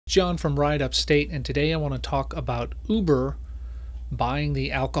John from Ride Upstate, and today I want to talk about Uber buying the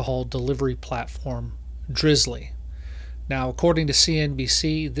alcohol delivery platform Drizly. Now, according to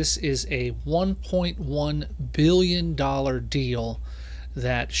CNBC, this is a $1.1 billion deal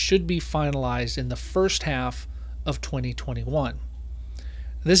that should be finalized in the first half of 2021.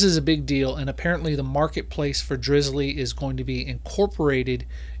 This is a big deal, and apparently the marketplace for Drizly is going to be incorporated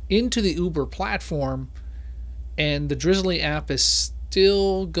into the Uber platform, and the Drizly app is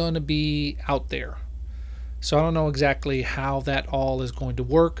still going to be out there. So I don't know exactly how that all is going to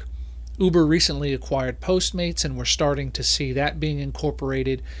work. Uber recently acquired Postmates, and we're starting to see that being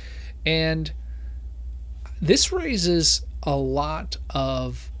incorporated. And this raises a lot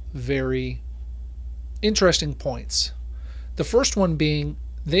of very interesting points. The first one being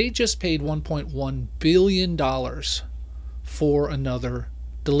they just paid $1.1 billion for another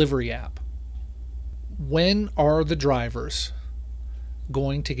delivery app. When are the drivers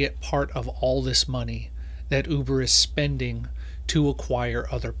going to get part of all this money that Uber is spending to acquire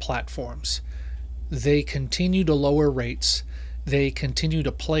other platforms? They continue to lower rates. They continue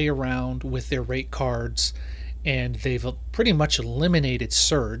to play around with their rate cards, and they've pretty much eliminated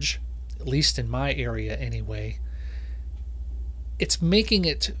surge, at least in my area anyway. It's making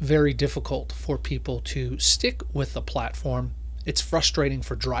it very difficult for people to stick with the platform. It's frustrating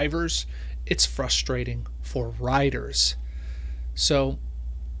for drivers. It's frustrating for riders. So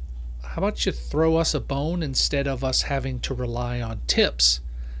how about you throw us a bone instead of us having to rely on tips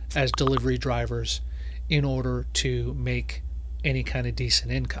as delivery drivers in order to make any kind of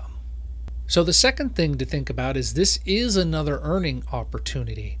decent income? So the second thing to think about is this is another earning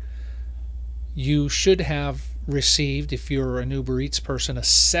opportunity. You should have received, if you're an Uber Eats person, a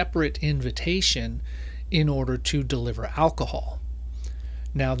separate invitation in order to deliver alcohol.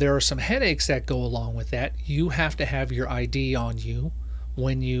 Now, there are some headaches that go along with that. You have to have your ID on you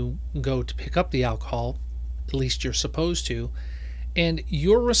when you go to pick up the alcohol, at least you're supposed to, and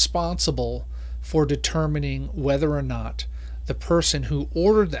you're responsible for determining whether or not the person who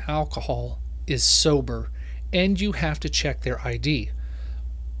ordered the alcohol is sober, and you have to check their ID.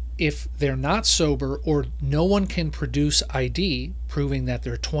 If they're not sober or no one can produce ID proving that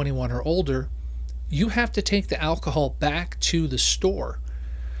they're 21 or older, you have to take the alcohol back to the store.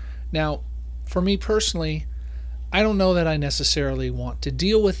 Now, for me personally, I don't know that I necessarily want to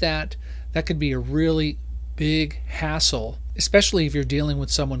deal with that. That could be a really big hassle, especially if you're dealing with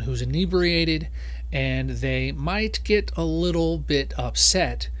someone who's inebriated, and they might get a little bit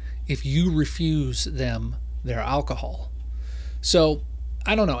upset if you refuse them their alcohol. So,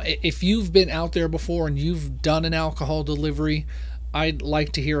 I don't know. If you've been out there before and you've done an alcohol delivery, I'd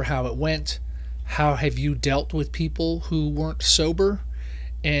like to hear how it went. How have you dealt with people who weren't sober?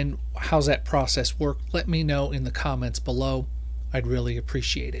 And how's that process work? Let me know in the comments below. I'd really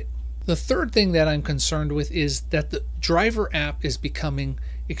appreciate it. The third thing that I'm concerned with is that the driver app is becoming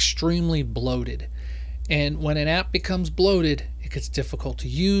extremely bloated. And when an app becomes bloated, it gets difficult to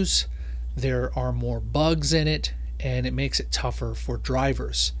use. There are more bugs in it, and it makes it tougher for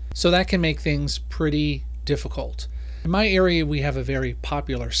drivers. So that can make things pretty difficult. In my area, we have a very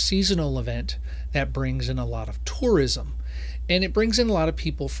popular seasonal event that brings in a lot of tourism. And it brings in a lot of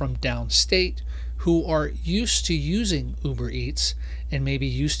people from downstate who are used to using Uber Eats and maybe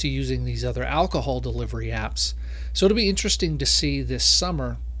used to using these other alcohol delivery apps. So it'll be interesting to see this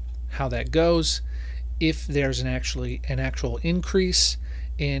summer how that goes, if there's an actual increase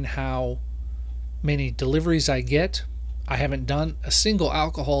in how many deliveries I get. I haven't done a single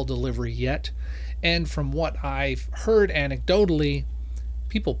alcohol delivery yet, and from what I've heard anecdotally,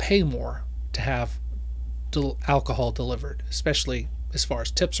 people pay more to have alcohol delivered, especially as far as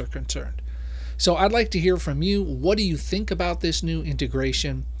tips are concerned. So I'd like to hear from you. What do you think about this new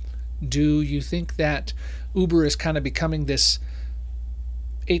integration? Do you think that Uber is kind of becoming this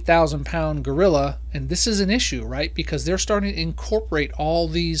 8,000-pound gorilla? And this is an issue, right? Because they're starting to incorporate all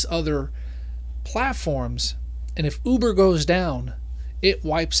these other platforms, and if Uber goes down, it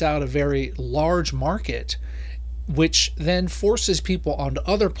wipes out a very large market, which then forces people onto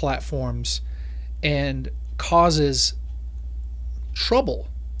other platforms and causes trouble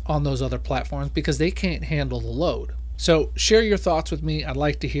on those other platforms because they can't handle the load. So share your thoughts with me. I'd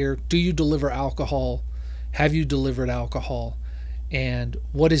like to hear, do you deliver alcohol? Have you delivered alcohol? And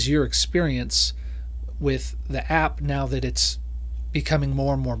what is your experience with the app now that it's becoming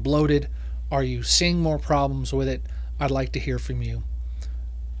more and more bloated? Are you seeing more problems with it? I'd like to hear from you.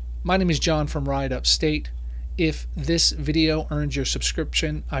 My name is John from Ride Upstate. If this video earns your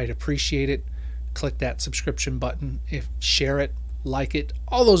subscription, I'd appreciate it. Click that subscription button, share it, like it,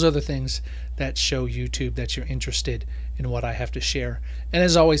 all those other things that show YouTube that you're interested in what I have to share. And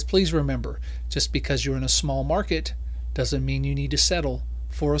as always, please remember, just because you're in a small market doesn't mean you need to settle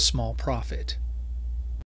for a small profit.